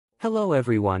Hello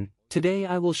everyone, today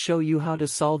I will show you how to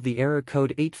solve the error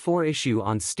code 84 issue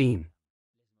on Steam.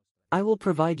 I will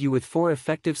provide you with 4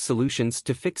 effective solutions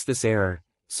to fix this error,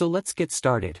 so let's get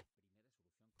started.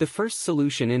 The first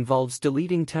solution involves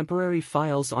deleting temporary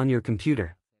files on your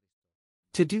computer.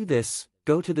 To do this,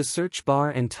 go to the search bar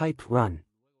and type run.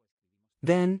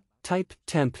 Then, type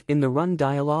temp in the run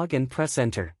dialog and press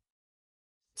enter.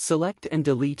 Select and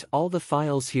delete all the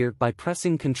files here by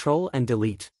pressing Ctrl and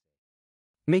delete.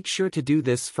 Make sure to do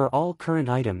this for all current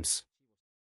items.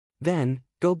 Then,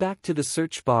 go back to the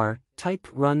search bar, type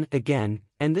run again,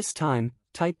 and this time,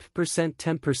 type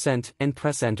 %temp% and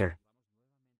press enter.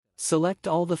 Select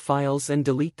all the files and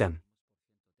delete them.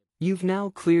 You've now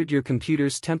cleared your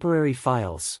computer's temporary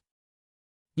files.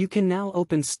 You can now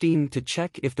open Steam to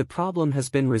check if the problem has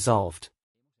been resolved.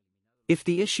 If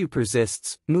the issue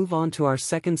persists, move on to our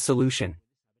second solution.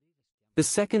 The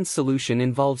second solution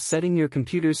involves setting your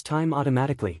computer's time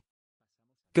automatically.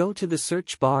 Go to the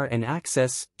search bar and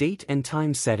access Date and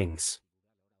Time settings.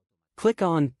 Click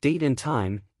on Date and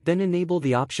Time, then enable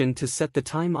the option to set the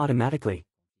time automatically.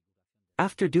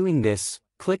 After doing this,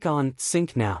 click on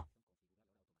Sync Now.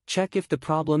 Check if the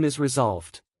problem is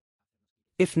resolved.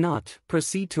 If not,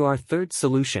 proceed to our third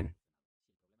solution.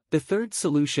 The third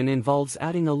solution involves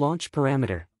adding a launch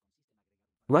parameter.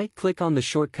 Right-click on the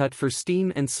shortcut for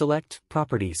Steam and select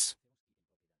Properties.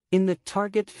 In the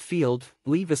Target field,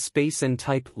 leave a space and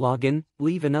type Login,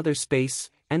 leave another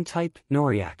space, and type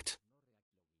NoReact.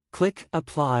 Click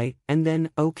Apply, and then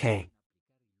OK.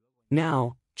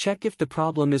 Now, check if the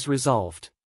problem is resolved.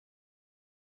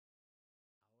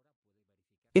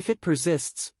 If it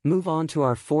persists, move on to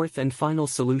our fourth and final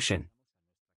solution.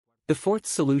 The fourth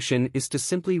solution is to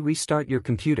simply restart your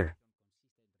computer.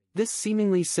 This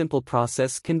seemingly simple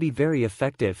process can be very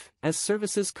effective, as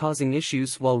services causing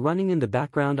issues while running in the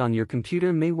background on your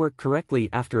computer may work correctly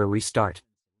after a restart.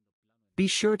 Be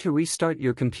sure to restart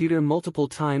your computer multiple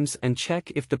times and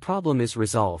check if the problem is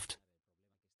resolved.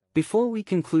 Before we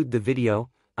conclude the video,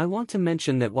 I want to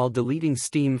mention that while deleting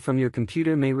Steam from your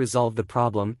computer may resolve the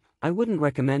problem, I wouldn't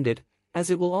recommend it, as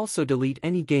it will also delete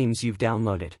any games you've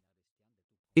downloaded.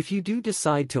 If you do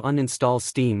decide to uninstall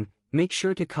Steam, make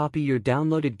sure to copy your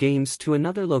downloaded games to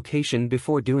another location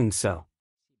before doing so.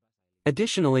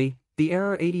 Additionally, the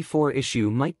error 84 issue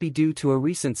might be due to a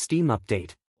recent Steam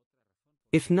update.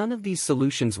 If none of these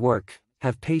solutions work,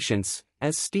 have patience,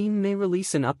 as Steam may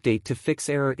release an update to fix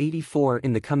error 84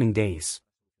 in the coming days.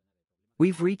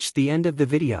 We've reached the end of the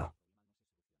video.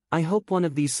 I hope one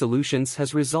of these solutions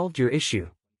has resolved your issue.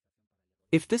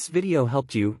 If this video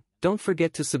helped you, don't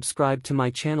forget to subscribe to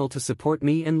my channel to support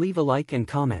me and leave a like and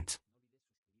comment.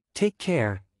 Take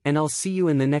care, and I'll see you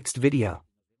in the next video.